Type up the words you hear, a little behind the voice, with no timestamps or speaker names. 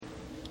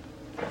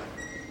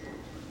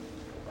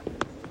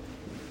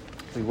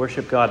We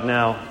worship God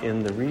now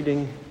in the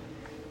reading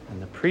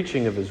and the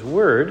preaching of His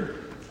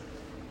Word.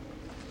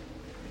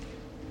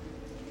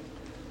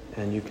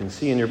 And you can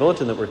see in your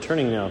bulletin that we're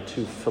turning now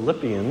to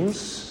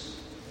Philippians.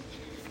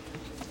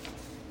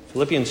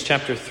 Philippians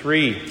chapter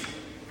 3,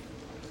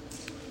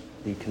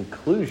 the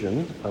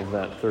conclusion of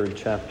that third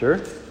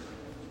chapter.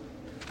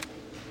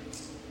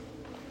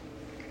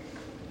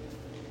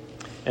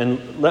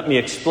 And let me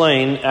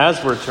explain,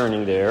 as we're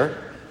turning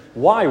there,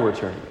 why we're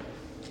turning.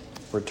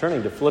 We're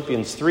turning to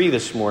Philippians 3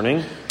 this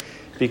morning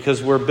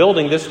because we're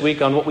building this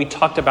week on what we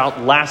talked about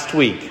last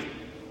week.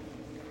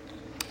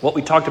 What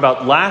we talked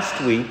about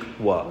last week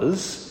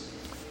was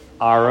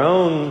our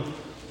own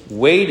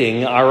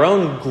waiting, our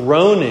own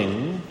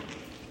groaning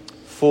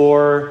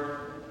for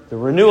the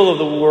renewal of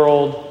the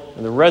world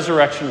and the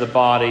resurrection of the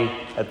body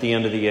at the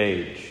end of the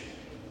age.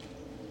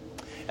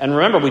 And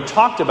remember, we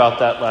talked about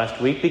that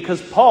last week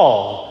because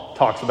Paul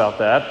talks about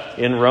that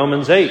in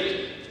Romans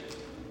 8.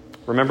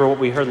 Remember what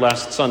we heard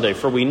last Sunday.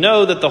 For we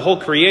know that the whole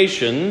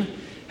creation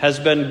has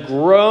been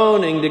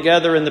groaning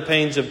together in the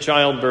pains of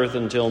childbirth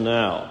until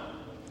now.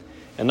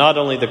 And not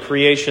only the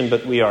creation,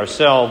 but we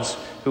ourselves,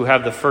 who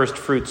have the first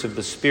fruits of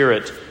the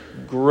Spirit,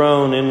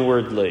 groan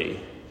inwardly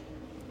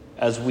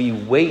as we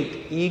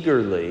wait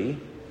eagerly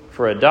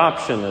for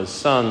adoption as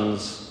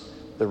sons,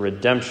 the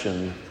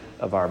redemption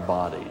of our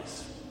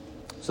bodies.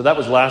 So that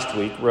was last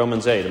week,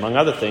 Romans 8. Among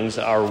other things,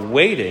 our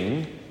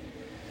waiting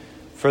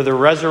for the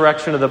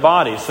resurrection of the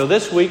body. So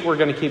this week we're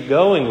going to keep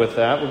going with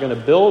that. We're going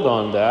to build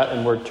on that,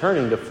 and we're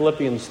turning to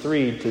Philippians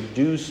 3 to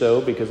do so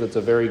because it's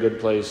a very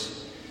good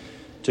place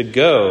to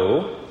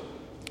go,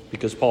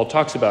 because Paul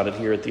talks about it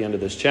here at the end of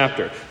this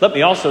chapter. Let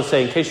me also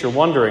say, in case you're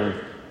wondering,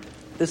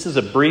 this is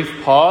a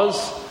brief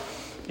pause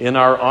in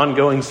our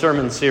ongoing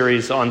sermon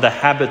series on the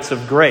habits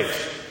of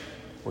grace.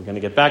 We're going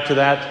to get back to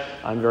that.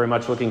 I'm very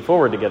much looking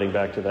forward to getting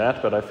back to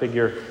that, but I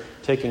figure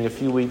taking a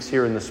few weeks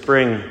here in the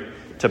spring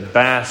to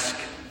bask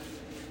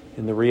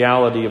in the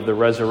reality of the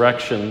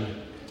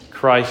resurrection,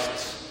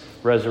 Christ's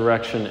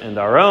resurrection and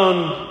our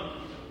own,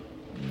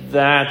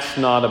 that's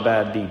not a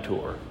bad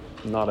detour,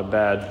 not a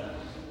bad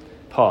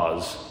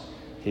pause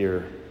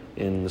here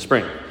in the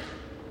spring.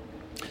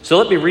 So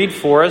let me read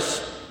for us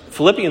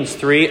Philippians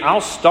 3.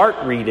 I'll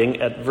start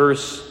reading at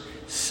verse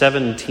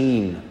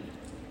 17.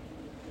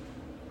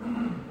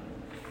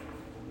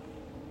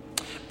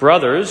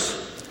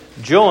 Brothers,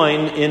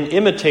 join in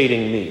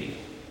imitating me,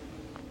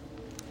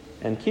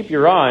 and keep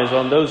your eyes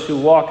on those who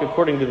walk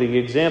according to the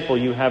example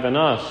you have in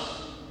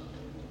us.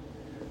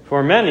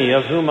 For many,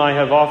 of whom I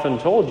have often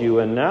told you,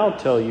 and now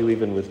tell you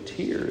even with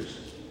tears,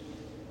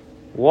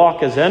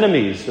 walk as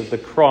enemies of the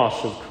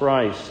cross of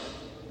Christ.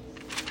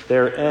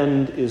 Their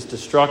end is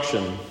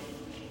destruction.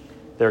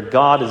 Their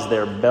God is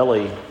their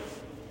belly,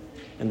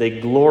 and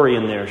they glory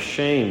in their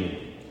shame,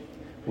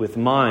 with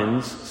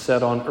minds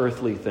set on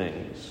earthly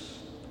things.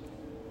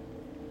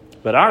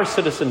 But our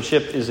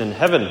citizenship is in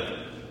heaven,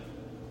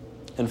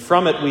 and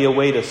from it we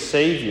await a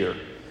Savior,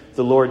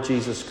 the Lord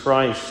Jesus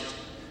Christ,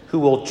 who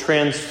will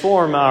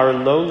transform our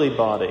lowly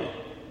body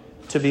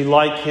to be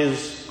like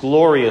His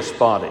glorious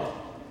body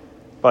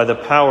by the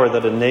power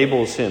that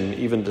enables Him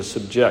even to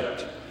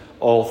subject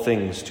all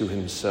things to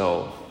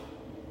Himself.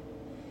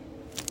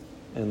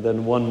 And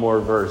then one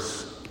more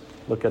verse.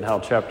 Look at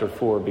how chapter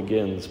 4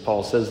 begins.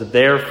 Paul says,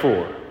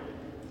 Therefore,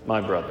 my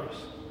brothers,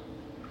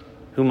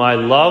 whom I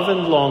love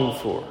and long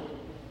for,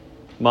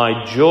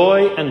 my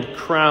joy and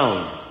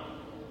crown,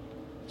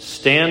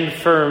 stand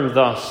firm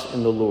thus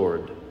in the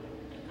Lord,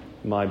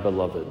 my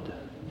beloved.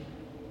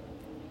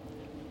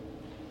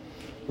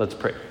 Let's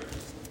pray.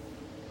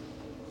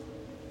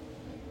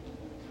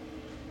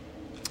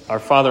 Our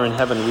Father in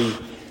heaven, we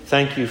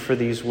thank you for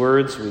these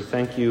words. We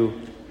thank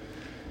you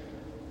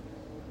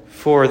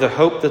for the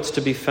hope that's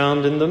to be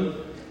found in them,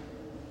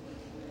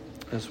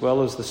 as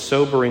well as the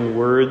sobering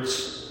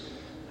words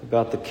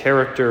about the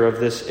character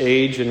of this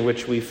age in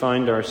which we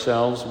find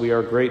ourselves. We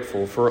are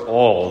grateful for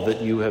all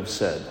that you have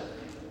said.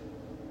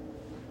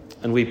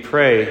 And we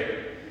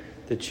pray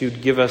that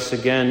you'd give us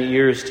again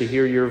ears to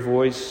hear your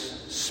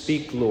voice.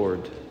 Speak,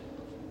 Lord,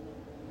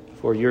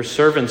 for your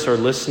servants are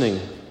listening.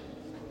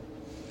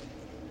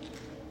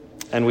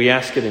 And we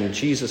ask it in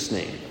Jesus'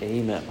 name.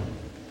 Amen.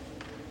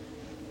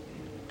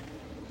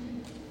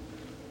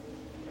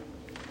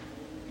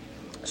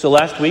 So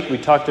last week we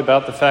talked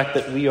about the fact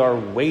that we are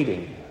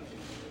waiting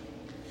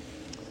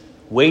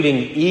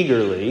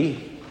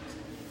eagerly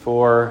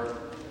for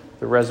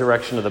the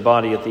resurrection of the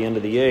body at the end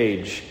of the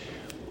age.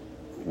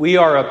 We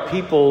are a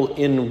people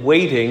in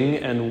waiting,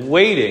 and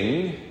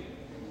waiting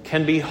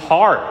can be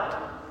hard.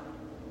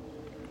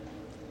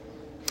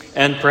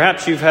 And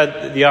perhaps you've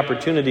had the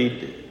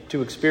opportunity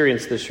to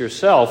experience this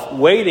yourself.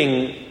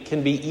 Waiting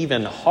can be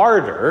even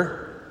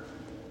harder,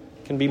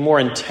 can be more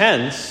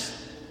intense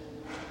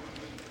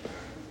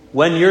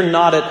when you're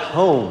not at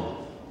home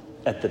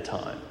at the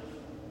time.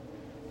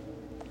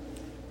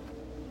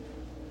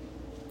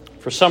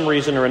 For some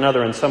reason or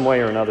another, in some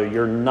way or another,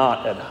 you're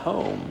not at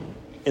home.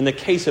 In the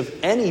case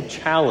of any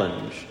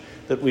challenge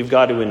that we've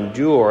got to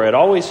endure, it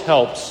always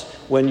helps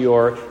when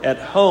you're at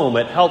home.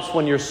 It helps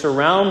when you're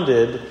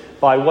surrounded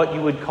by what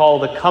you would call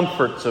the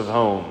comforts of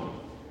home.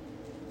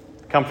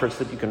 Comforts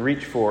that you can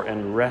reach for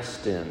and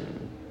rest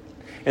in.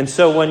 And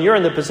so when you're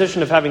in the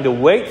position of having to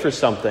wait for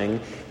something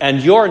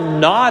and you're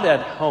not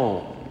at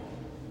home,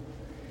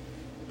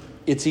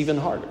 it's even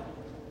harder.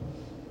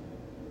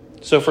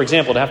 So, for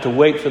example, to have to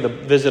wait for the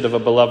visit of a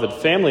beloved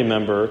family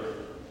member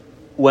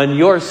when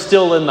you're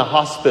still in the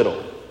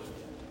hospital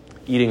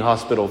eating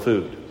hospital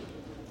food.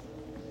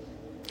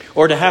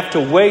 Or to have to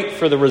wait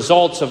for the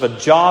results of a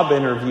job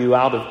interview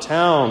out of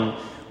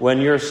town when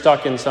you're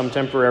stuck in some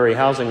temporary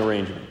housing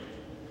arrangement.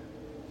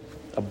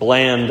 A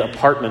bland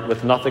apartment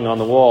with nothing on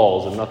the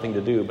walls and nothing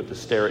to do but to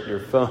stare at your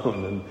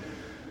phone and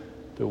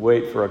to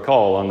wait for a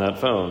call on that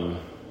phone.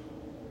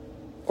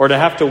 Or to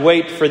have to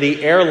wait for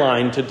the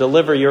airline to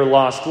deliver your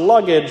lost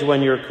luggage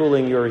when you're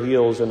cooling your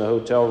heels in a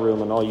hotel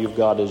room and all you've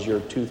got is your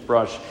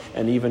toothbrush,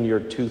 and even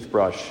your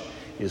toothbrush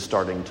is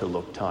starting to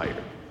look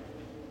tired.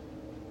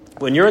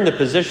 When you're in the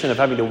position of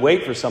having to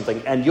wait for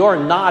something and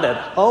you're not at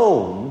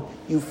home,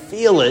 you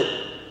feel it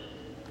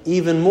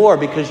even more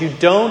because you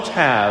don't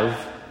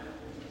have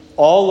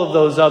all of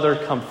those other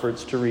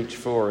comforts to reach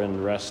for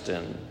and rest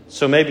in.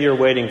 So maybe you're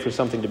waiting for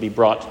something to be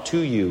brought to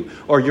you,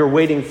 or you're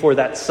waiting for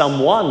that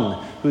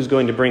someone who's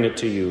going to bring it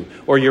to you,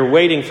 or you're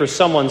waiting for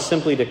someone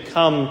simply to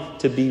come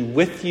to be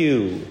with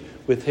you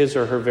with his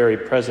or her very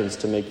presence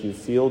to make you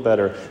feel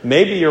better.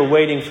 Maybe you're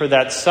waiting for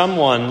that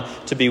someone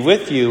to be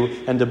with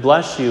you and to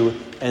bless you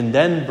and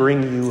then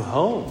bring you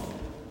home,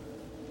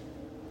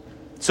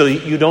 so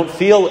you don't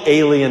feel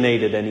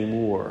alienated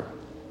anymore.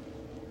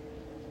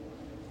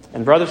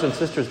 And brothers and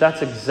sisters,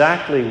 that's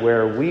exactly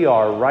where we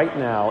are right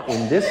now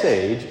in this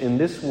age, in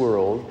this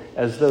world,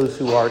 as those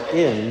who are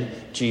in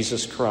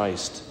Jesus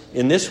Christ.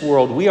 In this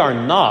world, we are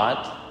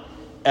not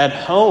at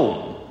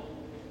home.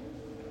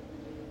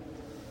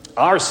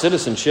 Our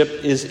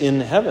citizenship is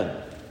in heaven.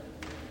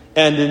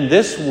 And in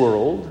this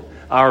world,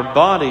 our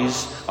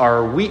bodies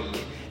are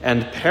weak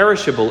and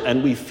perishable,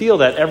 and we feel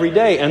that every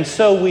day. And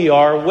so we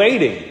are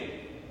waiting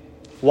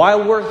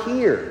while we're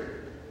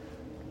here,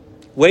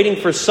 waiting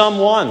for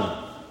someone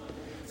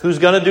who's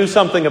going to do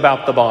something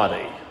about the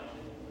body.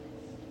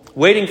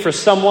 Waiting for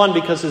someone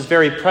because his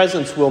very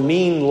presence will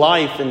mean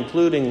life,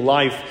 including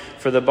life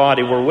for the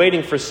body. We're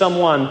waiting for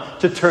someone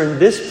to turn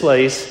this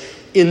place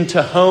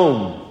into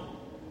home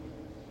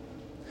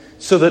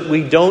so that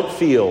we don't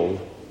feel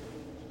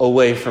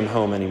away from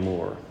home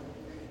anymore.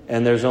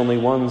 And there's only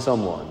one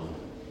someone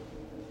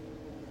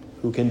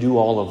who can do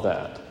all of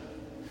that,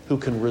 who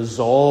can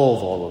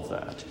resolve all of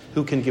that,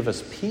 who can give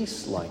us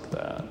peace like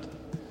that.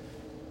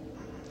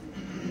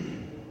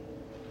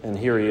 And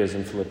here he is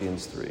in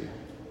Philippians 3.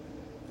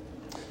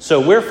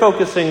 So we're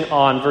focusing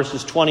on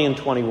verses 20 and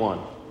 21,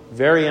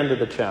 very end of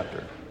the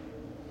chapter.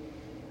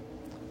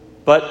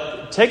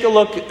 But take a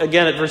look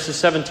again at verses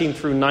 17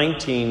 through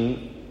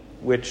 19,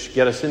 which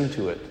get us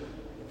into it.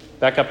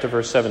 Back up to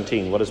verse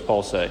 17. What does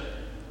Paul say?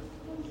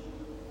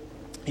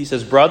 He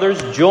says,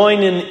 "Brothers,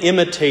 join in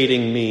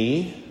imitating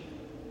me,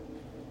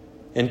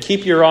 and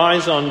keep your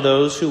eyes on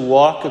those who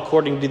walk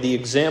according to the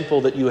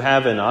example that you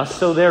have in us."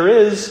 So there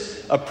is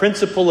a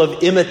principle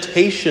of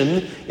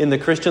imitation in the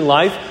Christian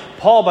life.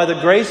 Paul, by the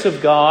grace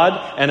of God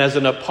and as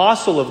an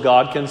apostle of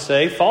God, can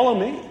say, follow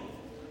me.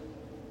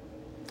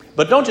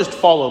 But don't just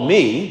follow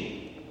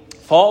me.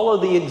 Follow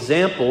the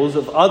examples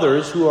of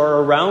others who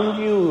are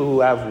around you who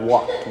have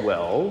walked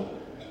well.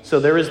 So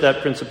there is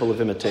that principle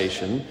of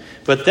imitation.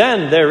 But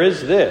then there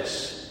is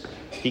this.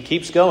 He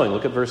keeps going.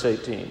 Look at verse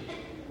 18.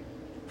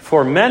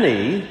 "For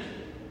many,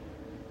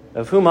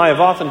 of whom I have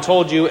often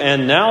told you,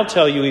 and now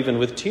tell you even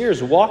with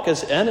tears, walk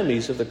as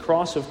enemies of the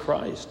cross of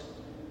Christ.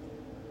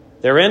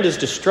 Their end is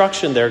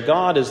destruction, their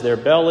God is their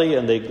belly,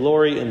 and they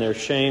glory in their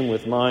shame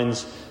with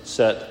minds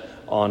set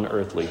on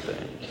earthly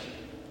things."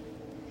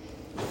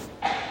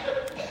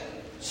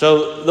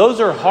 So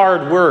those are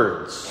hard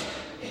words,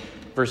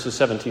 verses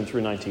 17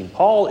 through 19.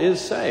 Paul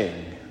is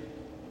saying,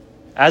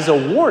 as a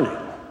warning,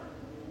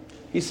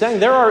 he's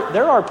saying there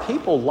are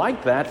people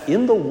like that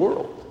in the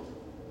world.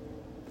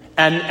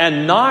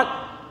 And not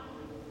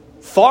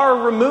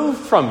far removed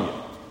from you,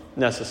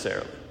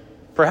 necessarily.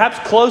 Perhaps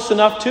close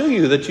enough to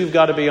you that you've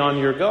got to be on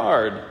your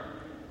guard.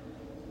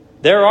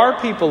 There are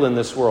people in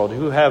this world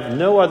who have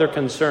no other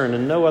concern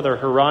and no other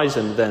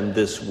horizon than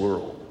this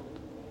world.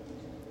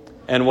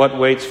 And what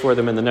waits for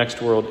them in the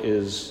next world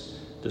is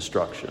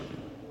destruction.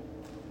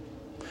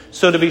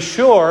 So to be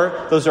sure,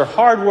 those are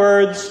hard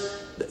words.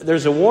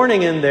 There's a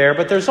warning in there,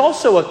 but there's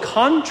also a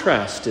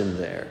contrast in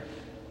there.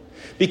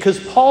 Because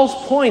Paul's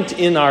point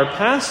in our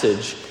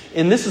passage,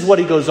 and this is what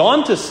he goes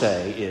on to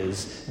say,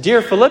 is,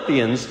 dear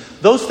Philippians,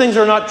 those things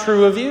are not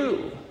true of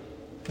you.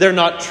 They're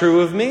not true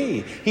of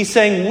me. He's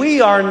saying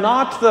we are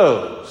not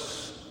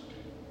those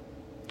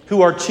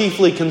who are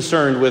chiefly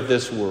concerned with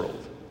this world.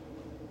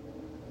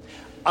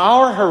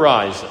 Our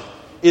horizon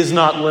is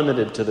not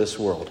limited to this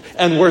world.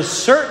 And we're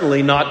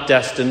certainly not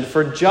destined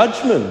for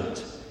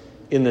judgment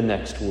in the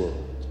next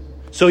world.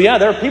 So yeah,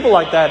 there are people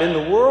like that in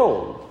the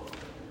world.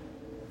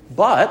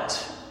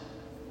 But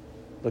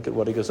Look at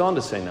what he goes on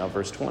to say now,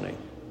 verse 20.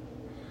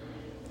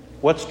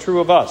 What's true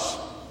of us?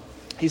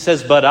 He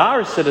says, but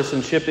our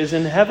citizenship is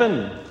in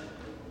heaven,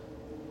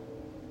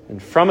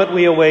 and from it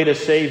we await a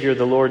Savior,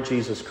 the Lord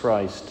Jesus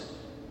Christ,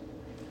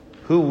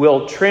 who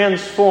will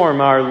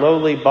transform our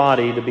lowly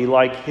body to be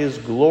like his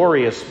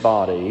glorious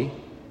body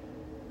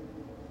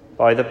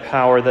by the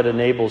power that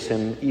enables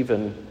him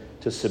even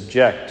to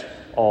subject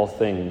all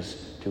things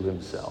to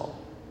himself.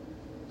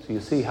 So you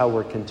see how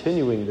we're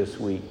continuing this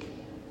week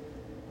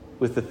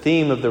with the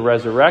theme of the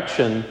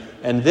resurrection,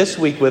 and this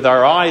week with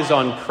our eyes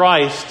on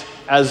Christ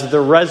as the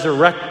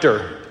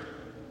Resurrect-er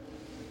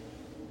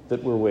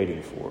that we're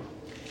waiting for.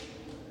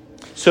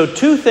 So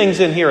two things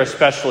in here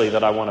especially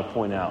that I want to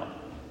point out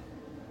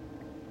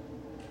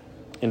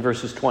in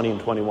verses 20 and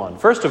 21.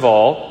 First of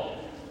all,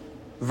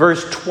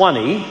 verse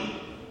 20,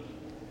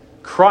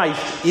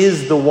 Christ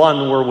is the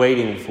one we're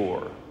waiting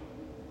for.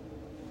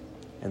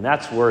 And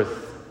that's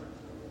worth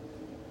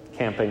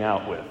camping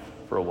out with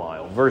for a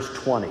while. Verse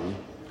 20,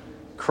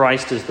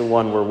 Christ is the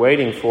one we're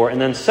waiting for. And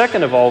then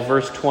second of all,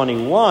 verse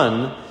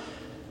 21,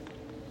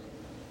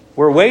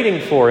 we're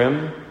waiting for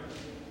him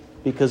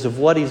because of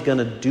what he's going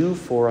to do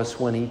for us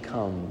when he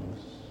comes.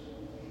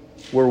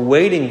 We're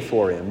waiting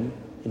for him,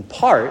 in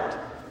part,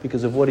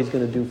 because of what he's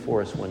going to do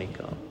for us when he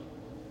comes.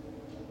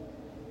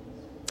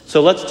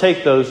 So let's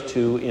take those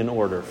two in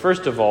order.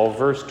 First of all,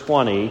 verse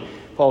 20,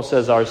 Paul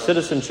says, our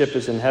citizenship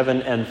is in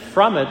heaven, and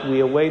from it we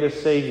await a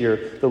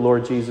Savior, the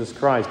Lord Jesus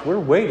Christ. We're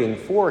waiting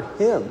for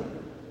him.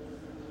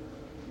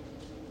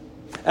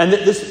 And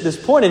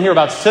this point in here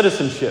about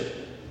citizenship,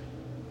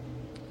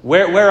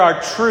 where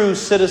our true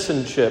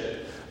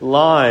citizenship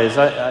lies,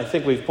 I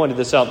think we've pointed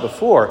this out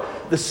before.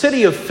 The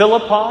city of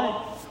Philippi,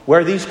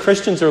 where these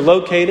Christians are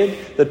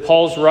located, that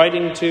Paul's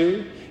writing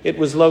to, it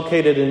was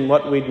located in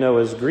what we'd know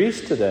as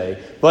Greece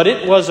today, but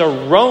it was a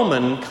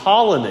Roman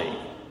colony,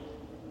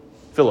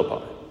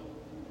 Philippi.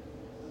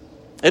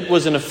 It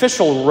was an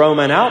official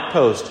Roman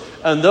outpost,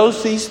 and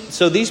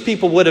these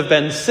people would have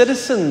been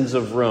citizens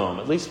of Rome,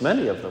 at least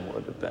many of them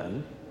would have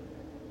been.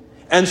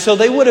 And so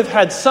they would have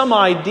had some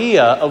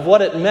idea of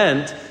what it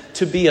meant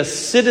to be a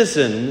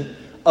citizen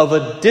of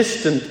a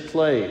distant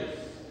place.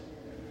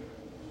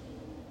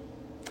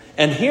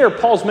 And here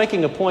Paul's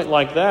making a point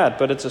like that,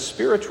 but it's a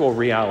spiritual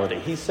reality.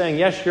 He's saying,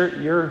 yes,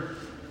 you're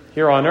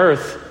here on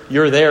earth,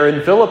 you're there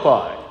in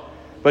Philippi,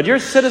 but you're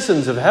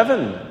citizens of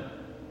heaven.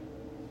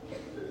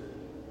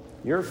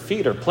 Your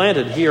feet are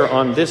planted here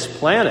on this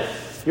planet.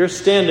 You're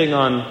standing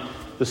on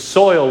the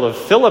soil of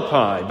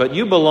Philippi, but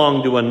you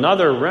belong to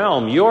another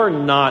realm. You're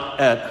not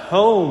at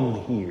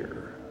home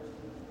here.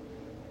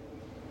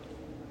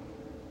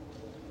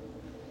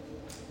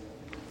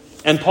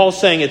 And Paul's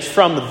saying it's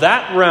from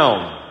that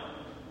realm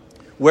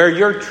where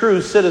your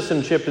true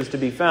citizenship is to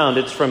be found.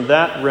 It's from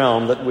that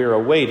realm that we're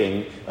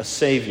awaiting a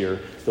Savior,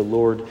 the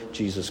Lord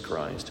Jesus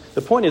Christ.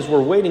 The point is,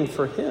 we're waiting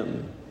for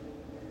him.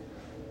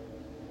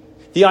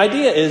 The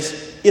idea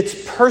is, it's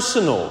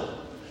personal.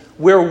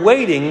 We're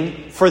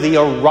waiting for the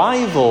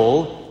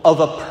arrival of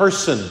a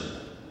person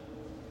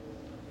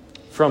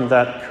from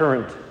that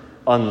current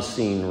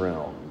unseen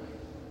realm.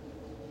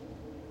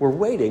 We're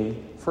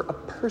waiting for a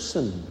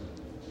person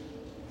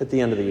at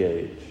the end of the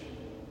age.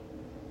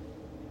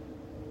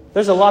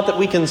 There's a lot that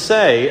we can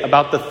say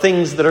about the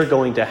things that are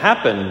going to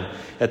happen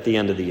at the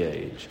end of the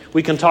age.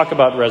 We can talk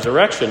about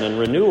resurrection and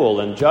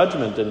renewal and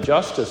judgment and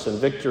justice and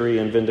victory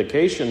and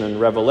vindication and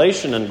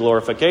revelation and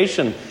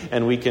glorification.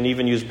 And we can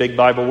even use big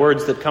Bible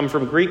words that come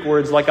from Greek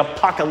words like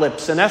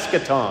apocalypse and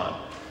eschaton.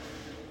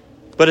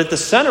 But at the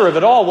center of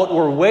it all, what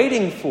we're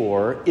waiting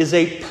for is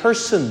a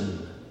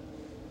person.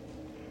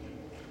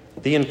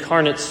 The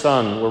incarnate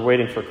Son, we're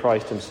waiting for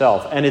Christ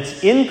himself. And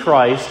it's in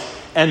Christ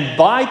and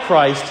by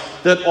Christ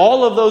that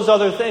all of those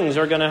other things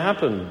are going to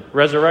happen.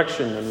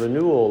 Resurrection and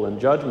renewal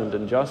and judgment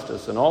and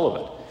justice and all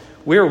of it.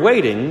 We're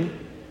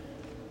waiting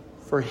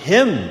for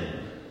him.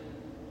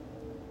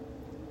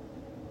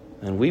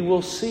 And we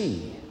will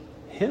see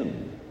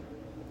him.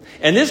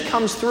 And this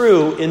comes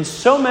through in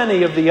so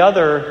many of the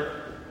other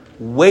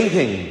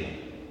waiting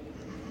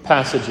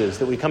passages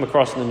that we come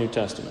across in the New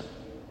Testament.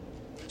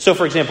 So,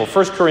 for example,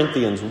 1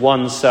 Corinthians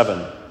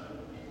 1:7.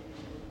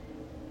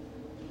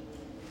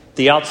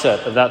 The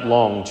outset of that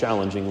long,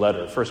 challenging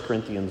letter, 1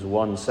 Corinthians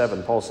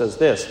 1:7, Paul says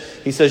this.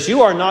 He says,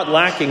 you are not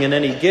lacking in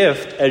any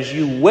gift as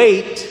you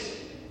wait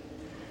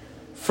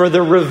for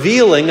the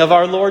revealing of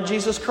our Lord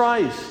Jesus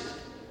Christ.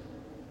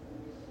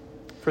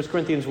 1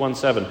 Corinthians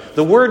 1:7.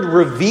 The word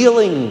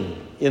revealing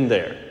in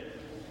there,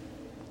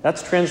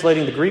 that's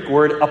translating the Greek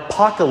word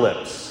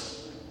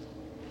apocalypse.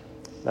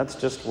 That's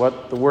just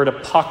what the word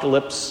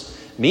apocalypse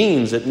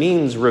means. It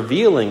means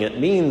revealing. It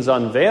means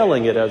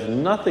unveiling. It has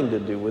nothing to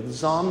do with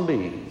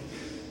zombies.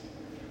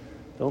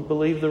 Don't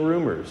believe the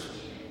rumors.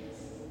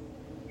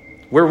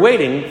 We're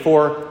waiting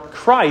for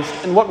Christ,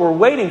 and what we're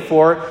waiting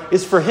for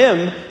is for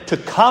him to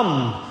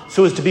come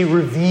so as to be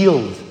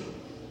revealed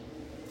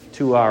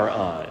to our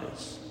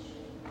eyes.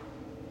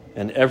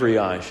 And every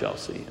eye shall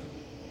see him.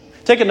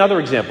 Take another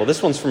example.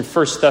 This one's from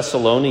 1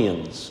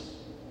 Thessalonians,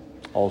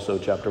 also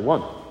chapter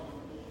 1.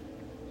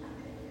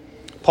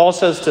 Paul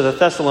says to the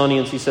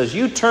Thessalonians, he says,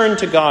 you turn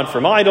to God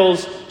from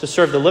idols to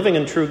serve the living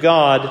and true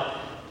God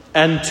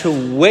and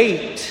to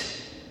wait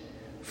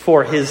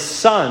for his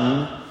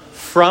Son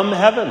from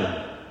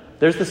heaven.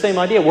 There's the same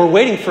idea. We're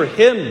waiting for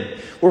him.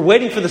 We're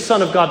waiting for the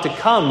Son of God to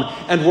come,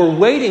 and we're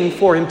waiting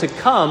for him to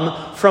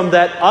come from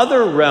that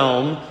other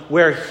realm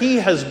where he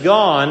has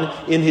gone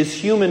in his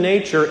human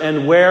nature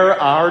and where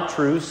our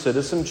true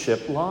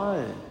citizenship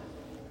lies.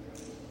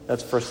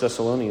 That's 1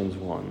 Thessalonians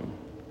 1.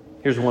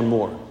 Here's one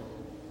more.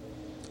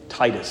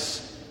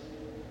 Titus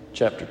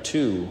chapter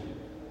 2.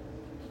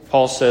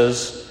 Paul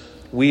says,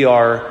 we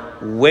are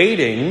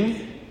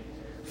waiting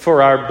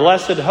for our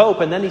blessed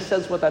hope. And then he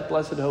says what that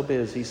blessed hope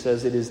is. He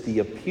says it is the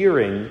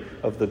appearing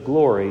of the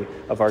glory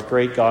of our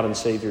great God and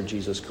Savior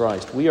Jesus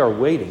Christ. We are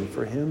waiting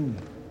for him.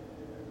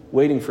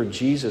 Waiting for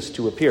Jesus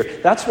to appear.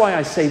 That's why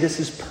I say this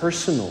is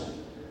personal.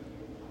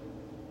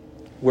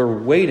 We're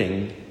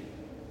waiting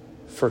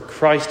for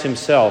Christ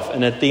himself.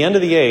 And at the end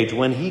of the age,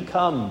 when he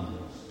comes,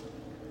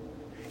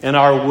 and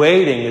our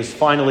waiting is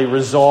finally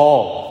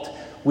resolved,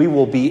 we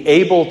will be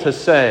able to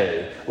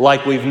say,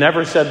 like we've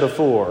never said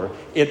before,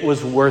 it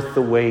was worth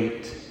the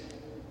wait.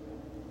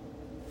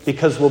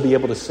 Because we'll be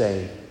able to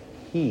say,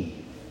 he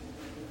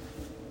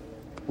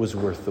was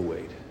worth the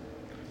wait.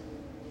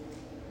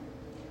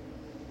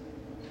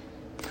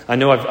 I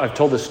know I've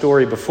told this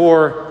story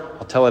before.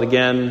 I'll tell it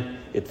again.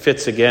 It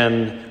fits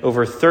again.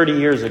 Over 30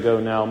 years ago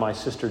now, my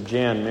sister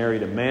Jan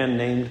married a man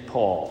named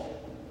Paul.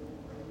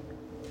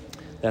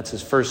 That's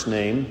his first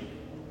name.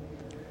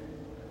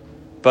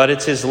 But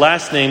it's his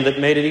last name that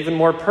made it even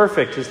more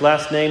perfect. His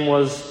last name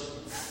was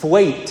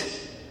Thwaite.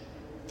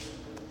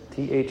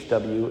 Thwaite.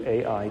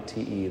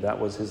 That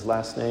was his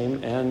last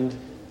name. And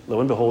lo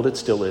and behold, it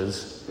still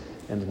is.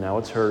 And now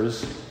it's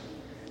hers.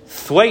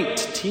 Thwaite.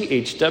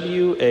 Thwaite.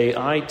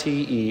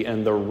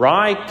 And the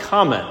wry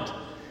comment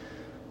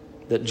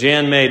that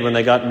Jan made when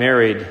they got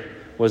married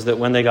was that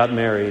when they got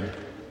married,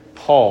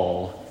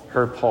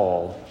 her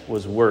Paul,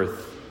 was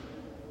worth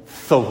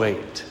the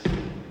wait.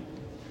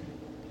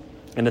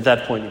 And at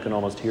that point, you can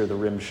almost hear the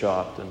rim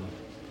shot and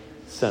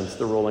sense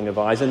the rolling of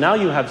eyes. And now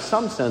you have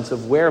some sense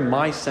of where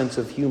my sense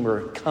of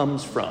humor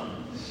comes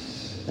from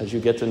as you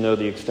get to know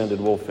the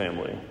extended Wolf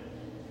family.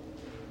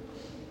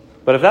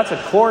 But if that's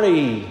a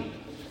corny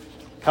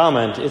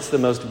comment, it's the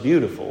most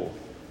beautiful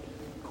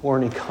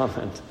corny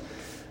comment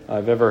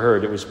I've ever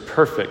heard. It was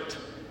perfect.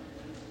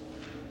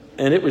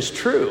 And it was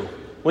true.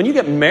 When you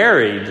get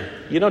married,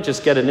 you don't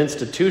just get an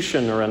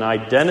institution or an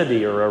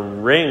identity or a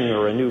ring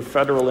or a new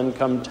federal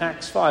income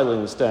tax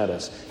filing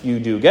status. You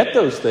do get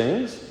those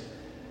things.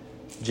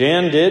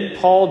 Jan did,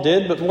 Paul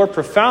did, but more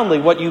profoundly,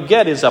 what you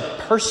get is a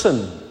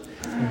person.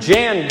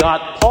 Jan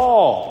got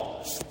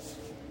Paul.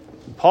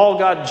 Paul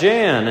got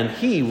Jan, and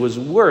he was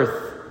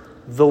worth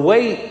the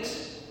wait.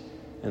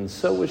 And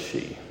so was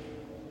she.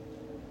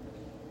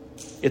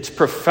 It's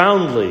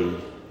profoundly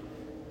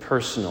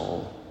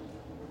personal.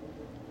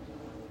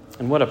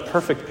 And what a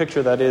perfect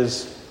picture that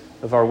is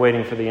of our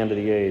waiting for the end of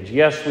the age.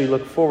 Yes, we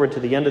look forward to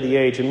the end of the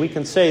age, and we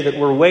can say that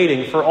we're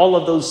waiting for all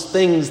of those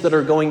things that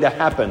are going to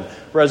happen.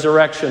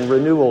 Resurrection,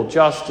 renewal,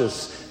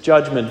 justice,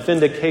 judgment,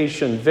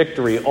 vindication,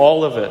 victory,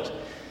 all of it.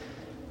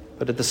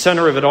 But at the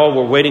center of it all,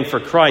 we're waiting for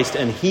Christ,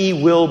 and he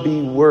will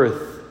be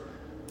worth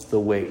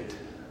the wait.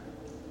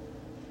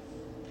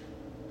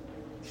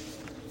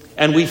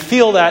 And we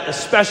feel that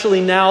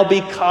especially now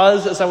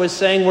because, as I was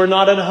saying, we're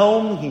not at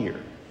home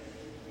here.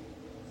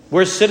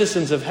 We're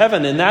citizens of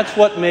heaven, and that's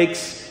what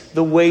makes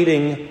the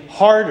waiting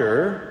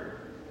harder.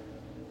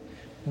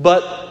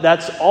 But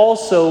that's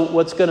also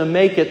what's going to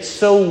make it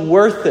so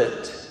worth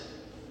it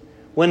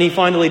when he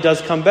finally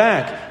does come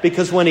back.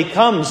 Because when he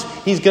comes,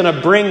 he's going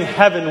to bring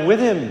heaven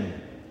with him.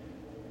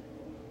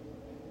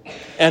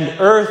 And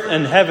earth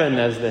and heaven,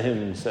 as the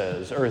hymn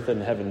says, earth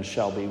and heaven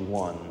shall be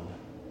one.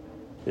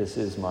 This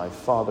is my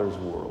Father's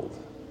world.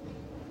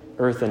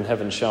 Earth and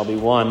heaven shall be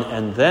one,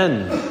 and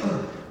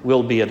then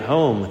we'll be at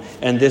home,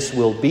 and this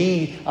will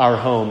be our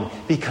home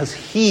because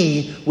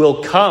he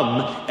will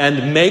come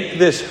and make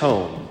this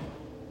home.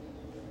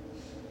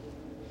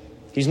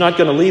 He's not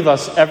going to leave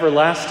us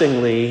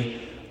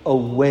everlastingly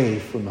away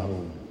from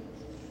home.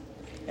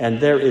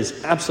 And there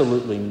is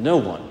absolutely no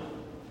one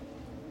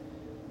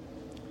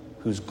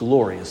who's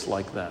glorious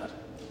like that.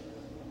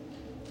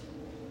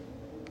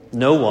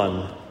 No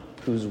one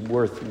who's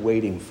worth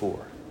waiting for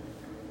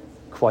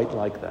quite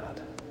like that.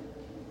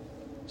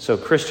 So,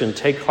 Christian,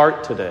 take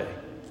heart today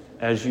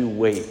as you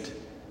wait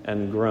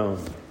and groan.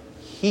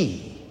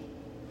 He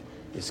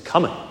is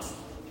coming.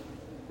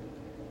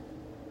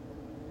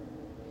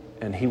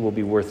 And he will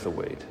be worth the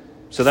wait.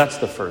 So that's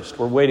the first.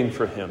 We're waiting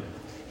for him.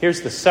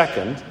 Here's the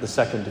second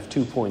of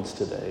 2 points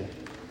today.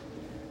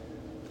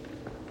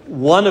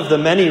 One of the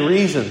many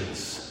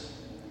reasons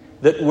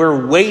that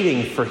we're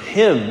waiting for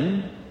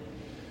him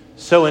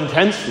so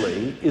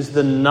intensely is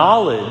the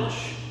knowledge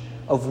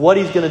of what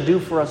he's going to do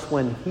for us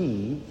when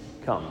he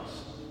comes.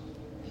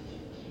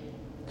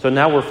 So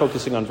now we're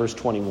focusing on verse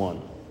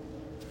 21.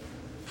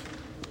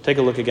 Take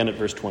a look again at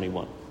verse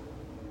 21.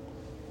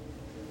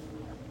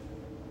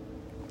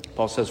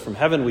 Paul says, from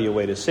heaven we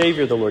await a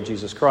Savior, the Lord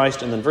Jesus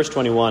Christ. And then verse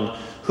 21,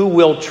 who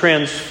will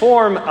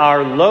transform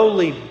our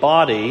lowly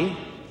body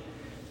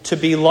to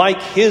be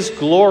like his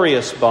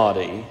glorious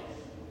body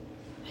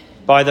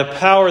by the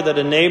power that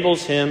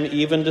enables him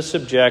even to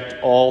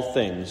subject all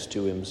things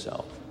to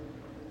himself.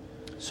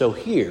 So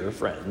here,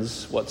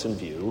 friends, what's in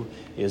view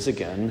is,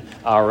 again,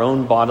 our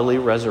own bodily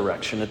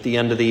resurrection at the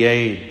end of the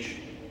age.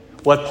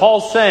 What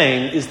Paul's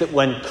saying is that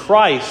when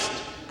Christ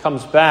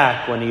comes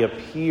back, when he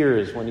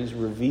appears, when he's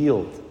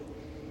revealed,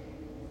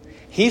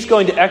 he's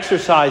going to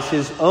exercise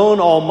his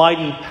own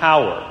almighty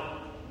power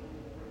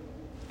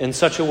in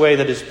such a way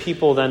that his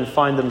people then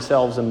find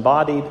themselves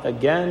embodied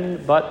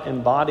again, but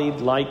embodied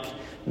like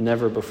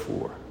never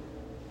before.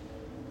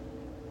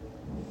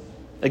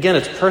 Again,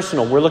 it's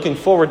personal. We're looking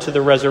forward to the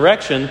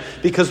resurrection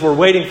because we're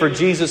waiting for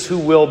Jesus, who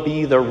will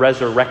be the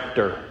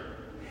Resurrect-er.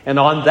 And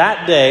on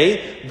that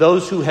day,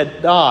 those who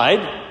had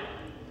died,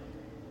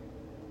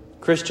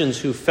 Christians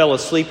who fell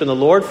asleep in the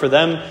Lord, for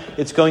them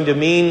it's going to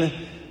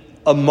mean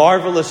a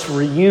marvelous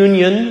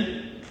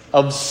reunion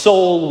of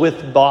soul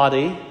with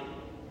body,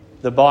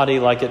 the body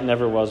like it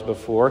never was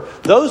before.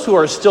 Those who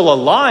are still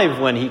alive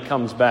when he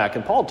comes back,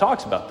 and Paul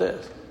talks about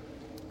this,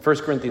 1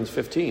 Corinthians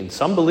 15,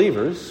 some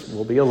believers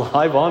will be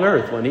alive on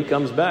earth when he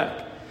comes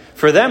back.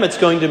 For them it's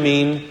going to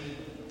mean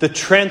the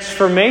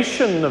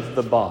transformation of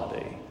the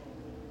body.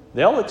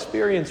 They'll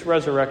experience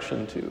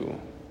resurrection too.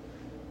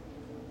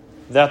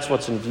 That's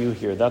what's in view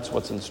here. That's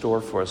what's in store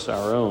for us,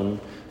 our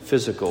own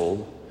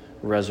physical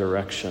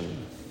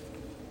resurrection.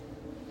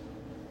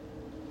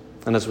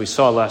 And as we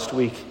saw last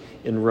week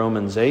in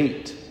Romans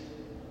 8,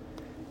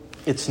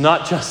 it's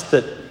not just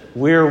that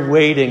we're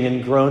waiting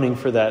and groaning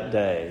for that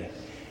day.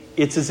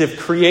 It's as if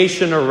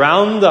creation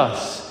around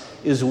us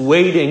is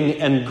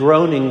waiting and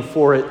groaning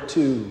for it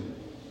too.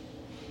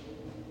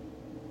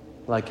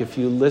 Like if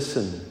you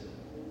listen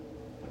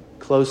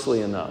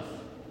closely enough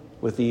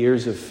with the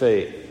ears of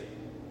faith,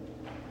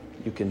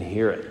 you can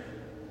hear it.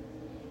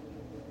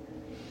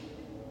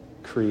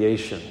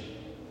 Creation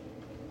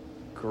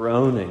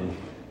groaning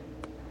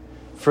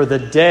for the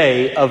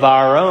day of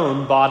our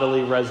own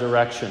bodily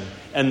resurrection.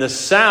 And the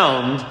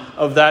sound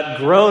of that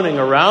groaning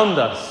around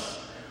us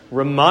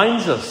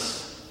reminds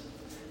us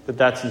that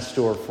that's in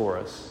store for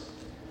us,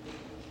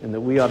 and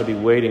that we ought to be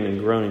waiting and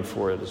groaning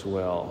for it as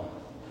well.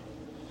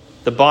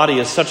 The body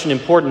is such an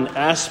important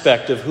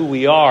aspect of who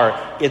we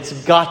are. It's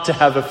got to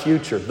have a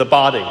future, the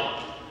body.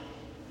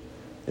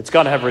 It's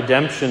got to have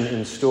redemption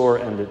in store,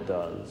 and it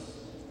does.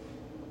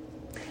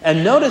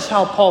 And notice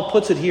how Paul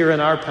puts it here in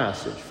our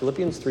passage,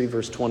 Philippians 3,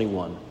 verse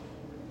 21.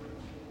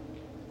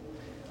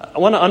 I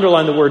want to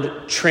underline the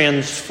word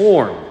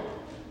transform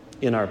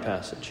in our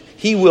passage.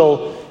 He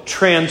will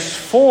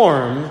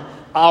transform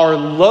our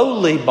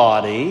lowly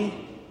body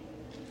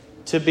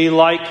to be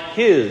like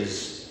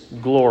his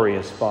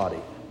glorious body.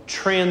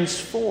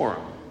 Transform.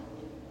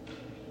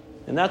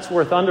 And that's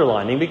worth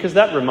underlining because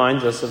that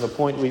reminds us of a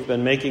point we've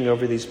been making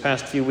over these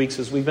past few weeks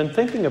as we've been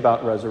thinking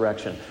about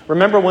resurrection.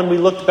 Remember when we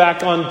looked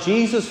back on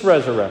Jesus'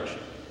 resurrection?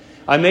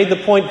 I made the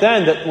point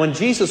then that when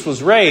Jesus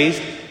was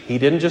raised, he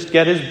didn't just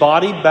get his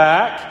body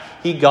back,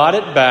 he got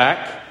it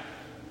back,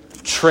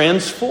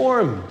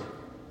 transformed,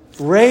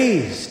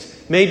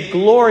 raised, made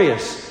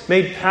glorious,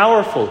 made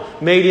powerful,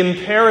 made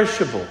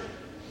imperishable.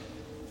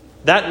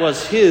 That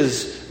was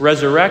his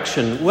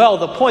resurrection. Well,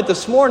 the point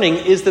this morning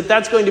is that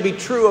that's going to be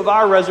true of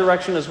our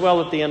resurrection as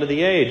well at the end of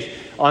the age.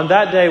 On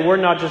that day, we're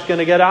not just going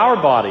to get our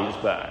bodies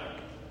back.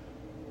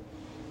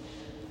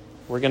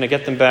 We're going to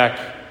get them back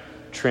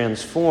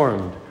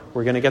transformed.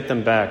 We're going to get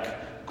them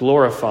back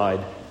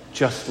glorified,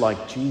 just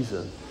like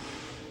Jesus.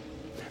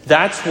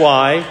 That's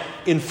why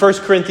in 1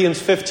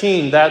 Corinthians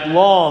 15, that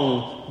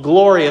long,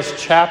 glorious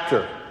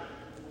chapter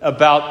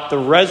about the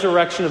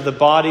resurrection of the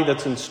body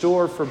that's in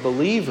store for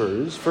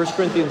believers, 1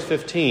 Corinthians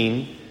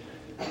 15,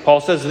 Paul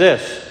says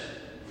this,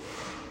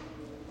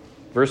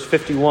 verse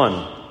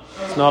 51.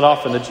 It's not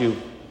often that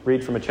you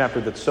read from a chapter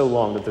that's so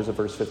long that there's a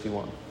verse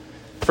 51.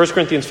 1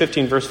 Corinthians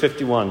 15, verse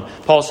 51.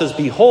 Paul says,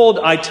 "Behold,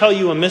 I tell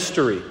you a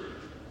mystery.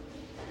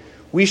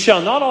 We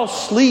shall not all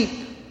sleep."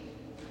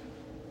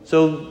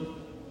 So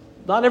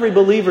not every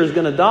believer is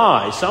going to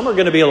die. Some are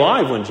going to be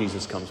alive when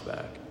Jesus comes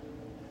back.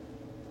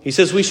 He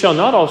says, we shall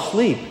not all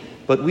sleep,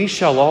 but we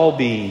shall all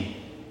be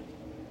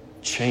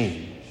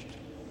changed.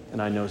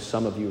 And I know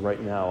some of you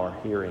right now are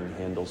hearing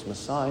Handel's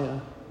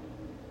Messiah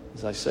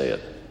as I say it.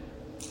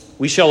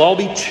 We shall all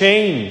be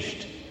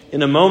changed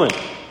in a moment,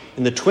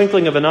 in the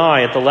twinkling of an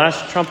eye, at the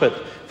last trumpet.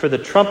 For the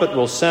trumpet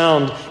will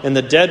sound, and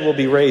the dead will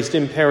be raised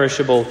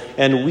imperishable,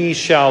 and we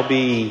shall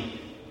be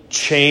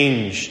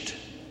changed.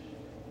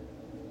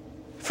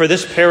 For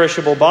this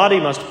perishable body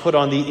must put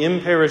on the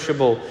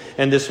imperishable,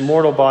 and this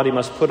mortal body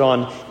must put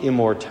on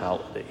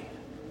immortality.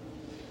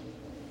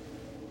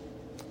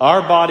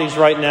 Our bodies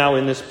right now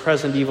in this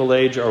present evil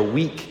age are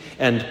weak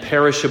and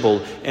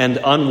perishable and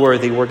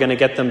unworthy. We're going to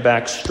get them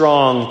back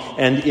strong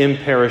and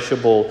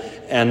imperishable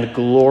and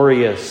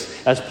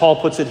glorious. As Paul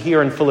puts it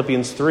here in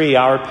Philippians 3,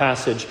 our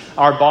passage,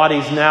 our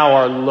bodies now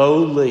are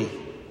lowly.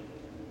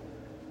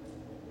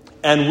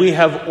 And we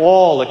have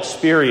all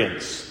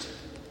experienced,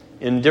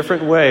 in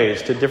different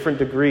ways, to different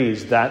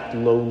degrees, that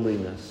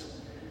lowliness.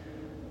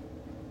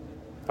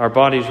 Our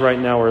bodies right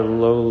now are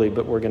lowly,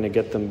 but we're going to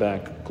get them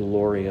back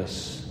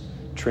glorious,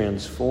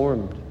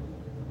 transformed,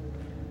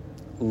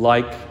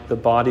 like the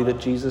body that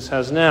Jesus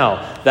has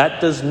now.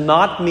 That does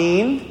not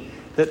mean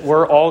that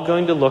we're all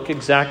going to look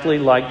exactly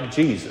like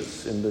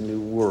Jesus in the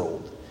new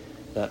world.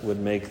 That would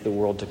make the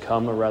world to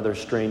come a rather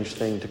strange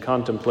thing to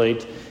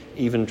contemplate.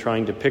 Even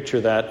trying to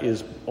picture that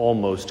is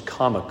almost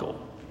comical.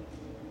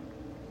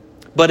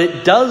 But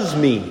it does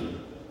mean,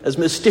 as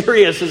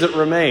mysterious as it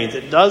remains,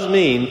 it does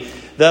mean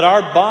that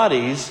our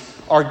bodies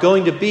are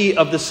going to be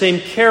of the same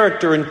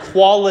character and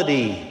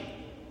quality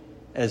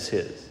as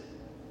His.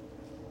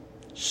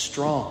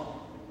 Strong,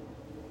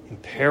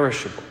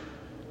 imperishable,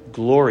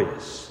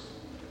 glorious,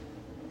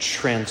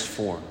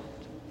 transformed,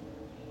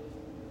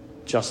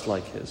 just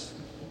like His.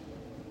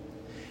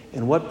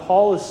 And what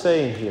Paul is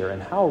saying here,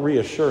 and how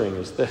reassuring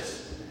is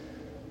this?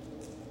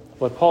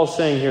 What Paul's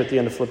saying here at the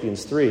end of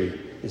Philippians 3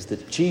 is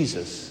that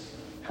Jesus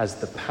has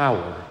the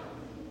power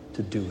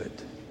to do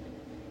it.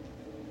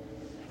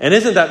 And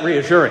isn't that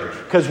reassuring?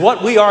 Because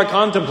what we are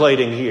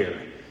contemplating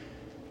here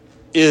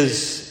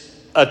is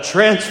a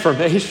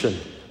transformation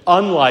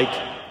unlike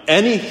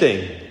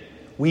anything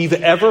we've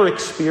ever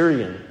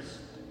experienced.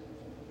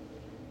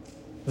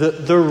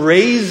 The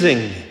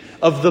raising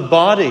of the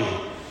body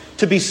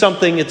to be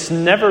something it's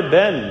never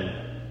been.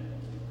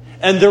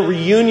 And the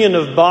reunion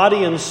of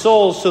body and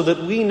soul so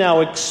that we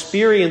now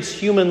experience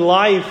human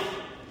life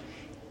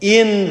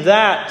in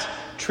that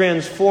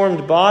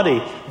transformed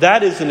body.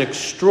 That is an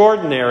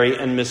extraordinary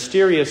and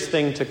mysterious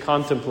thing to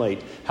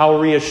contemplate. How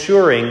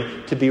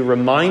reassuring to be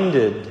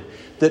reminded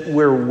that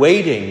we're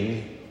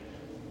waiting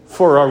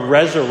for a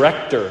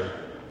resurrector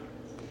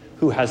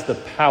who has the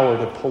power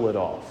to pull it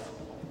off.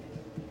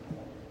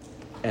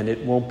 And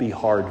it won't be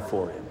hard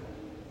for him.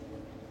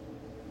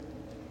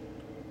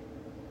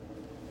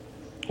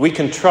 We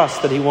can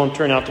trust that he won't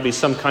turn out to be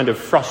some kind of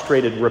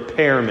frustrated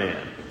repairman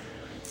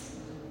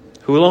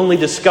who only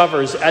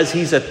discovers as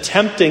he's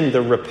attempting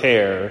the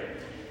repair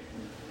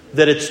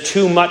that it's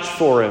too much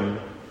for him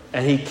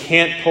and he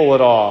can't pull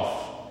it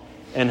off,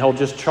 and he'll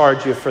just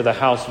charge you for the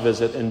house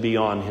visit and be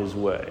on his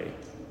way.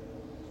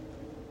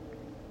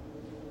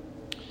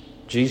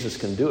 Jesus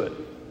can do it.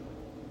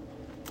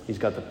 He's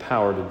got the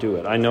power to do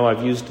it. I know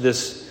I've used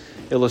this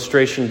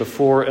illustration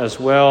before as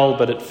well,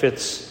 but it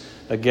fits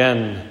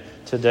again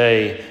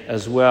today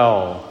as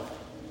well.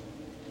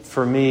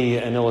 For me,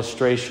 an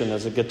illustration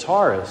as a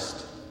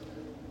guitarist.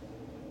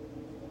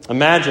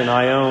 Imagine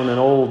I own an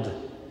old,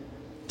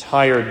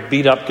 tired,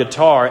 beat-up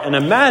guitar, and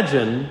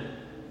imagine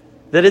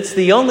that it's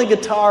the only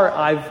guitar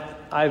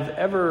I've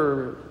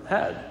ever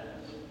had.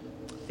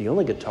 The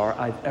only guitar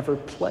I've ever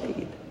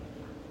played.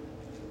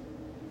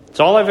 It's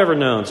all I've ever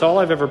known. It's all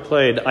I've ever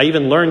played. I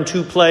even learned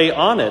to play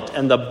on it,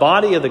 and the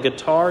body of the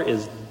guitar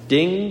is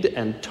dinged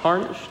and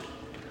tarnished.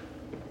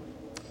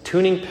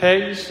 Tuning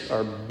pegs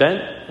are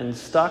bent and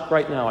stuck.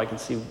 Right now I can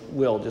see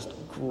Will just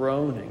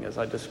groaning as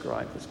I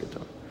describe this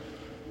guitar.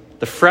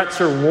 The frets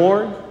are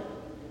worn.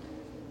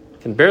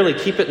 Can barely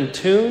keep it in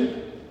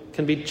tune.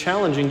 Can be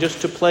challenging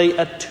just to play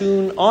a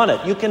tune on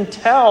it. You can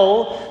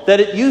tell that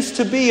it used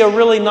to be a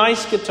really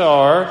nice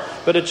guitar,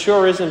 but it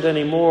sure isn't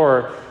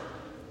anymore.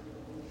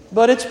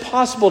 But it's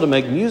possible to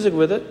make music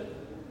with it.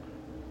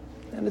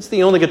 And it's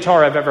the only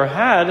guitar I've ever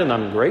had, and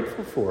I'm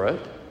grateful for it.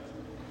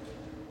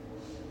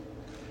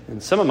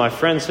 And some of my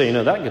friends say,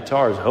 that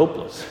guitar is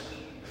hopeless.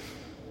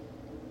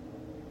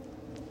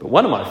 But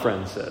one of my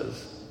friends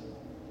says,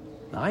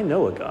 I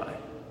know a guy.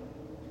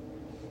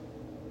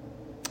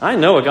 I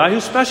know a guy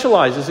who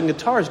specializes in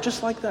guitars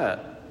just like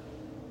that.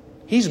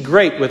 He's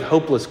great with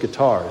hopeless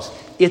guitars.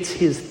 It's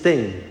his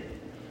thing.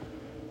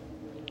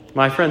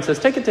 My friend says,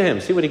 take it to him,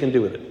 see what he can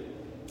do with it.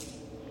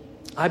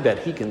 I bet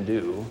he can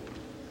do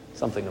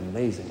something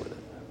amazing with it.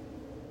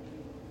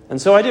 And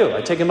so I do.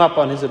 I take him up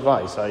on his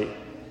advice. I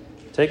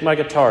take my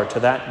guitar to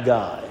that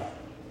guy.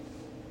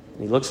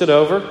 And he looks it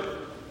over,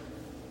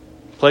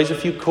 plays a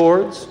few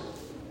chords,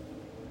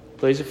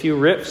 plays a few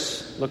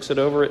riffs, looks it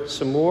over it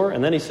some more,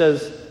 and then he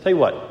says, tell you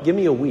what, give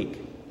me a week.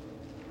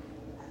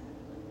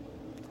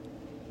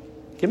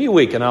 Give me a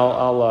week and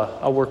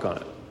I'll work on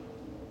it.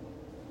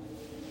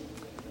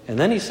 And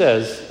then he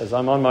says, as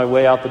I'm on my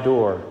way out the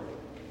door,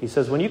 he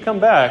says, when you come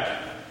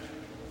back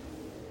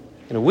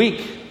in a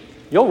week,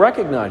 you'll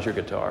recognize your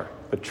guitar,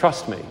 but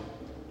trust me,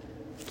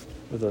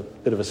 with a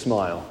bit of a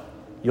smile,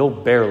 you'll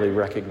barely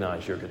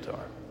recognize your guitar.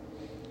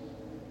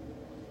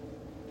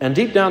 And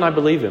deep down, I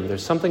believe him.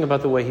 There's something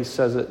about the way he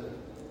says it,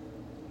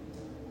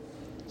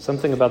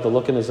 something about the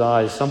look in his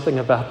eyes, something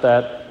about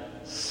that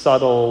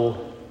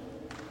subtle,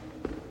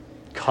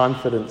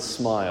 confident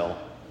smile.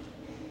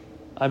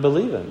 I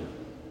believe him.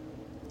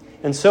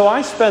 And so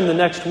I spend the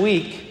next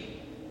week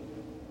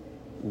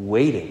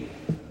waiting.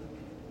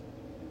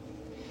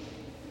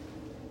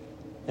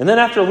 And then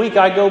after a week,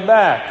 I go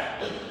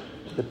back.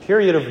 The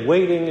period of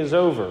waiting is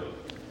over.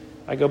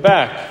 I go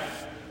back.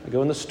 I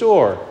go in the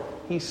store.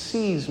 he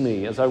sees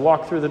me as I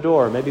walk through the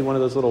door, maybe one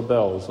of those little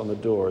bells on the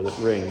door that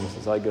rings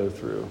as I go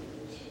through.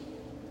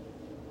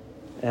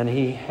 And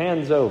he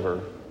hands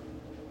over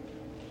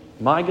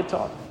my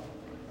guitar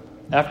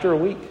after a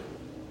week.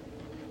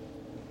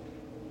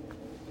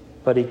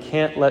 But he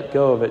can't let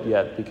go of it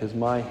yet because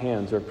my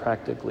hands are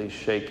practically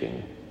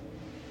shaking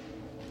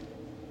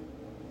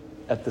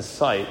at the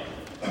sight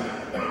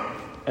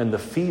and the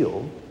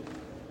feel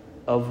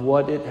of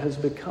what it has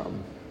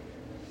become.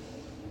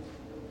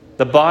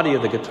 The body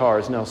of the guitar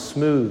is now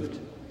smoothed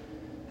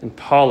and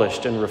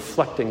polished and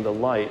reflecting the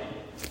light,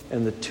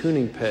 and the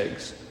tuning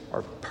pegs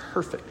are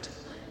perfect.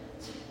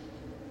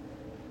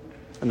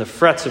 And the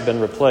frets have been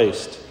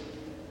replaced.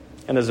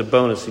 And as a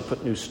bonus, he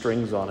put new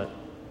strings on it.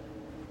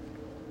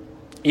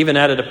 Even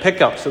added a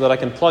pickup so that I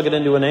can plug it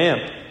into an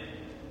amp.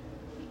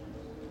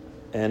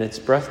 And it's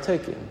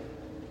breathtaking.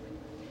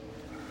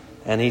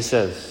 And he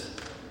says,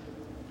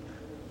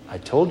 I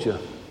told you.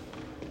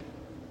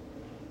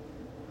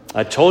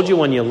 I told you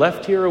when you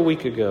left here a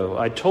week ago.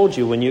 I told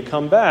you when you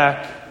come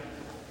back,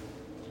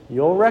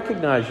 you'll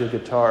recognize your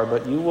guitar,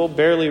 but you will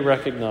barely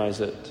recognize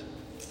it.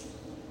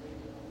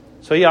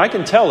 So yeah, I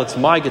can tell it's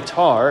my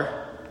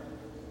guitar.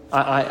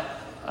 I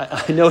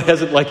know he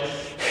hasn't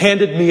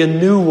handed me a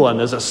new one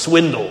as a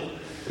swindle.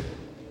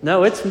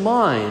 No, it's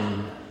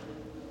mine.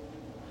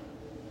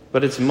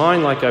 But it's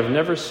mine like I've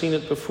never seen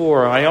it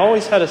before. I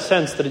always had a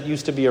sense that it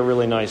used to be a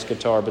really nice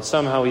guitar, but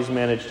somehow he's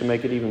managed to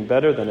make it even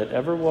better than it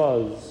ever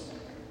was.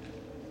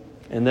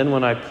 And then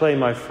when I play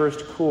my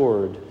first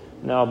chord,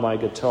 now my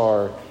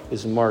guitar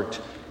is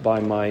marked by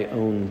my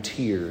own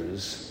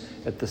tears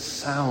at the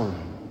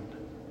sound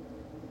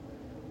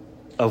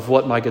of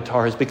what my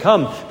guitar has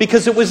become.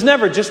 Because it was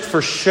never just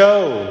for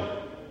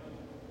show,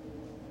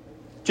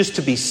 just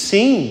to be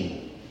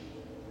seen,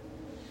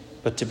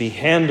 but to be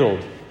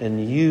handled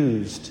and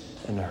used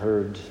and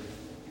heard.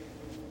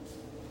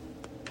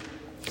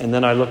 And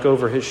then I look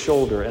over his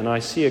shoulder and I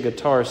see a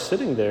guitar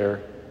sitting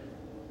there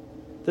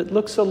that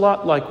looks a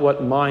lot like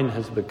what mine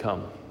has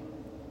become.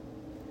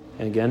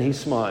 And again, he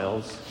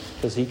smiles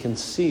because he can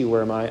see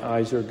where my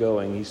eyes are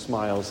going. He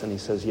smiles and he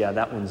says, yeah,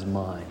 that one's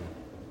mine.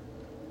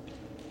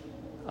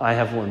 I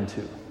have one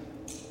too.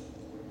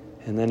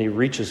 And then he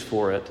reaches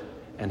for it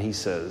and he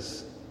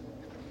says,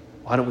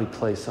 why don't we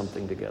play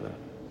something together?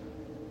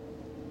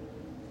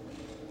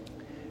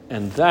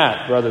 And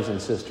that, brothers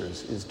and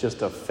sisters, is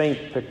just a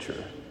faint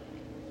picture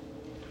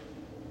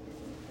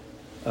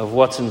of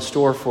what's in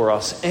store for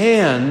us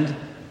and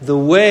the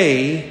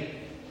way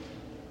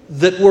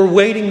that we're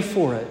waiting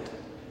for it.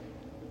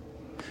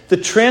 The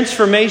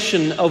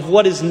transformation of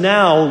what is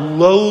now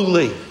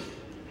lowly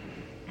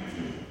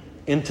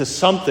into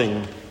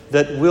something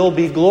that will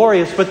be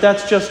glorious. But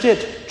that's just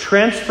it.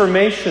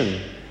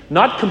 Transformation.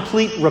 Not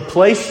complete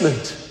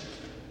replacement.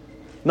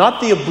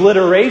 Not the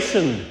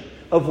obliteration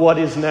of what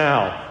is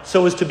now,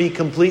 so as to be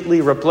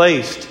completely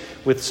replaced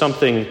with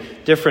something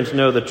different.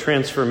 No, the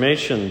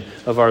transformation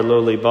of our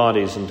lowly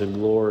bodies into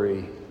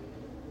glory.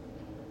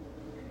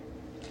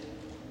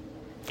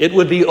 It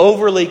would be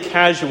overly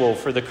casual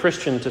for the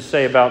Christian to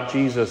say about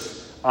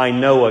Jesus, I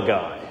know a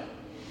guy.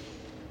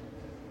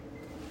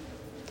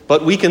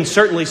 But we can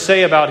certainly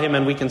say about him,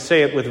 and we can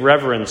say it with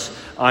reverence,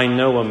 I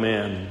know a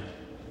man.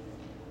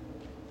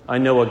 I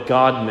know a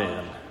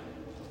God-man.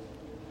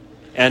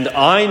 And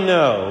I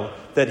know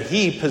that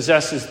he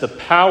possesses the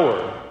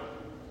power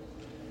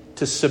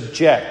to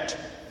subject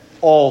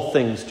all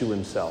things to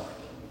himself.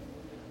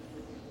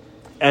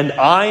 And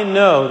I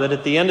know that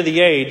at the end of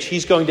the age,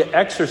 he's going to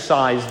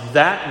exercise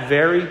that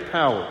very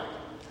power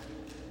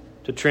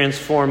to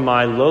transform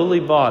my lowly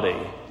body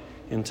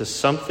into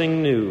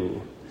something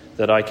new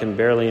that I can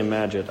barely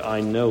imagine.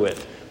 I know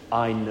it.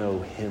 I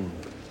know him.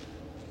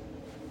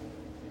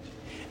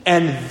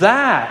 And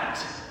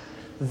that's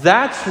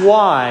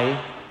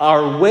why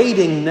our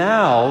waiting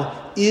now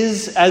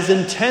is as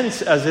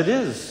intense as it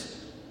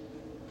is.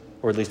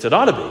 Or at least it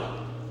ought to be.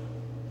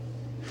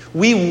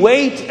 We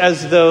wait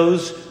as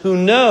those who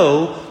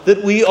know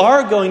that we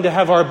are going to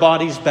have our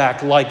bodies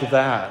back like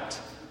that.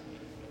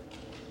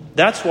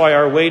 That's why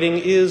our waiting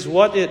is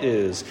what it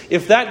is.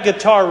 If that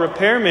guitar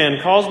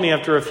repairman calls me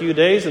after a few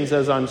days and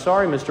says, I'm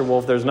sorry, Mr.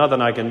 Wolf, there's nothing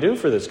I can do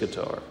for this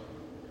guitar.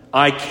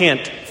 I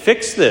can't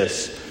fix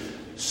this.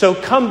 So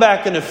come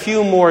back in a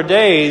few more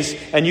days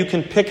and you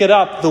can pick it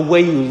up the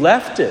way you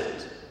left it.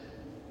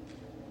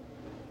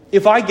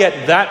 If I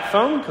get that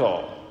phone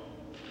call,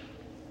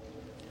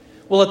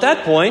 well, at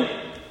that point,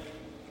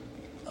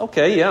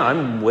 okay, yeah,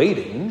 I'm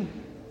waiting.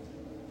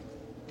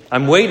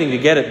 I'm waiting to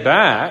get it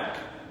back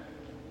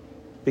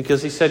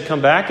because he said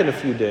come back in a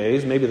few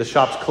days. Maybe the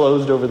shop's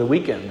closed over the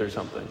weekend or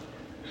something.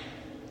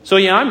 So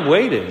yeah, I'm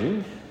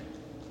waiting.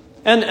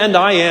 And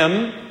I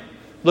am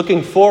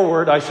looking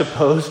forward, I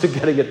suppose, to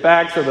getting it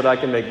back so that I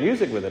can make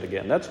music with it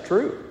again. That's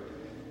true.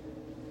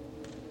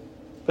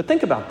 But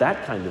think about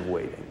that kind of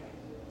waiting.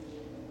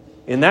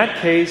 In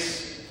that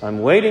case,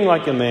 I'm waiting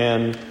like a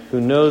man who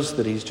knows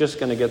that he's just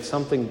going to get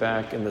something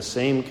back in the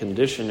same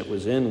condition it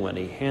was in when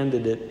he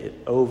handed it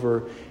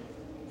over.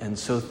 And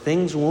so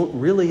things won't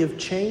really have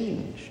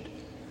changed.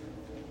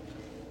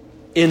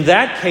 In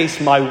that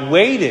case, my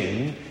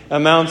waiting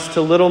amounts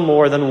to little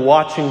more than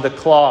watching the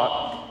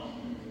clock,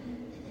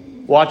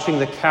 watching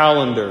the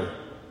calendar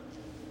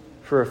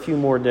for a few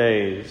more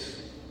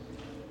days,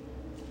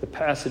 the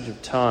passage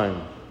of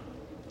time.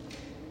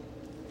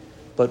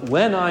 But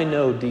when I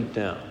know deep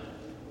down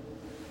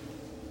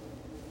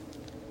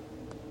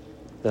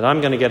that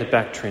I'm going to get it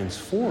back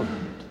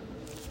transformed,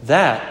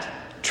 that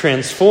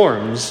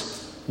transforms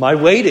my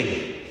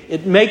waiting.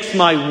 It makes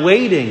my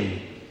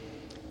waiting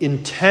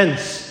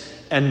intense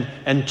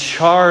and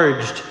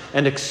charged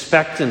and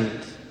expectant.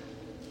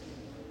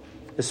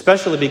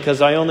 Especially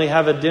because I only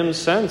have a dim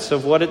sense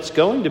of what it's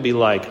going to be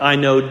like. I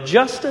know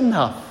just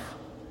enough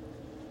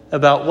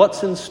about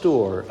what's in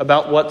store,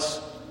 about what's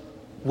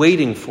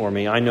waiting for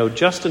me. I know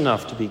just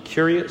enough to be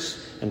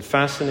curious and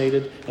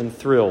fascinated and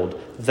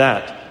thrilled.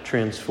 That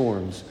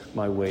transforms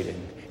my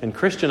waiting. And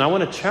Christian, I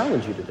want to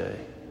challenge you today.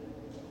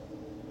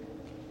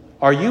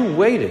 Are you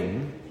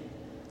waiting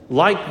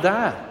like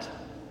that?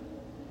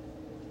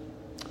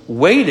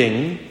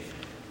 Waiting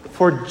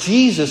for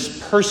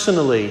Jesus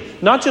personally,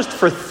 not just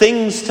for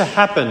things to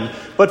happen,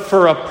 but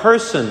for a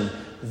person,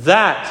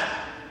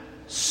 that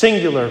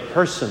singular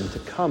person to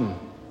come.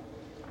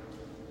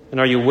 And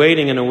are you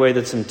waiting in a way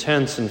that's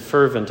intense and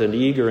fervent and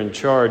eager and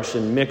charged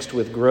and mixed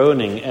with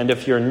groaning? And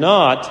if you're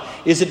not,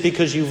 is it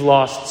because you've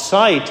lost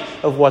sight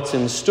of what's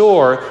in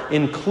store,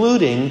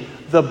 including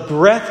the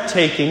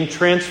breathtaking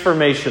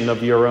transformation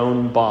of your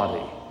own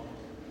body?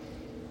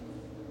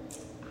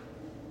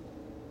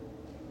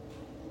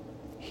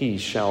 He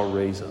shall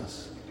raise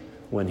us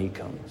when he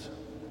comes.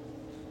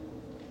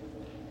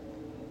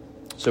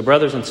 So,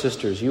 brothers and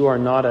sisters, you are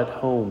not at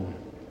home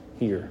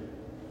here.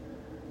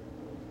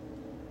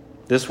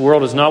 This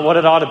world is not what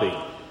it ought to be.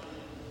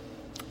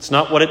 It's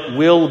not what it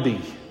will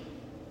be.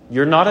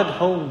 You're not at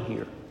home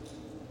here.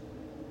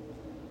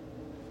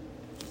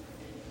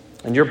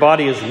 And your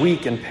body is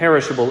weak and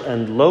perishable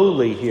and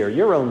lowly here.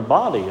 Your own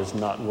body is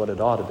not what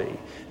it ought to be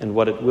and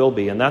what it will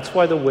be. And that's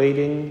why the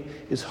waiting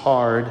is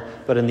hard.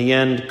 But in the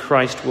end,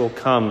 Christ will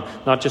come.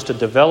 Not just a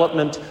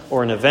development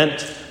or an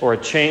event or a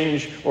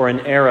change or an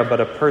era,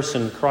 but a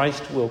person.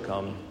 Christ will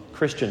come.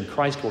 Christian,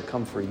 Christ will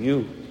come for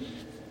you.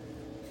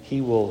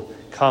 He will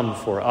come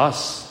for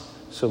us.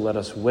 So let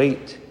us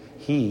wait.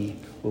 He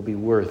will be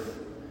worth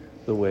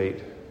the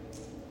wait.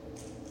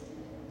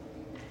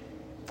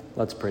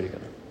 Let's pray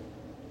together.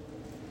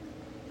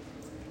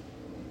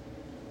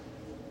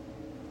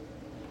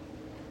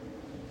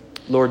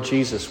 Lord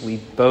Jesus, we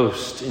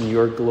boast in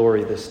your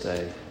glory this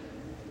day.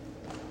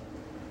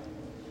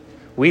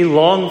 We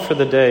long for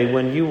the day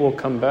when you will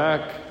come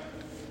back.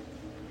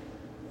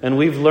 And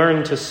we've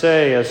learned to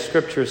say, as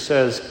Scripture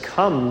says,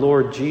 "Come,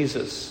 Lord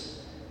Jesus.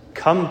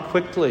 Come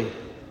quickly.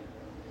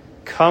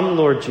 Come,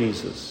 Lord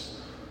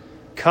Jesus.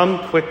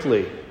 Come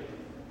quickly."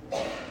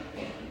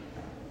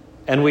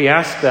 And we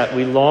ask that,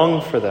 we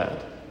long for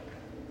that,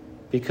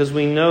 because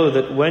we know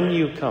that when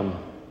you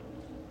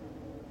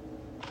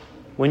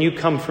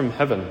come from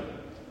heaven,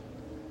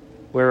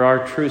 where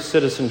our true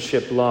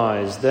citizenship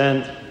lies,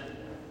 then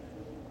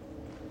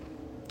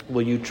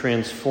will you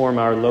transform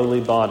our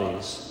lowly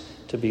bodies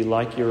to be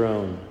like your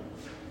own.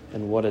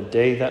 And what a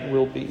day that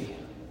will be.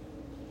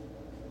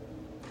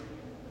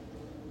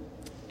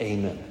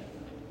 Amen.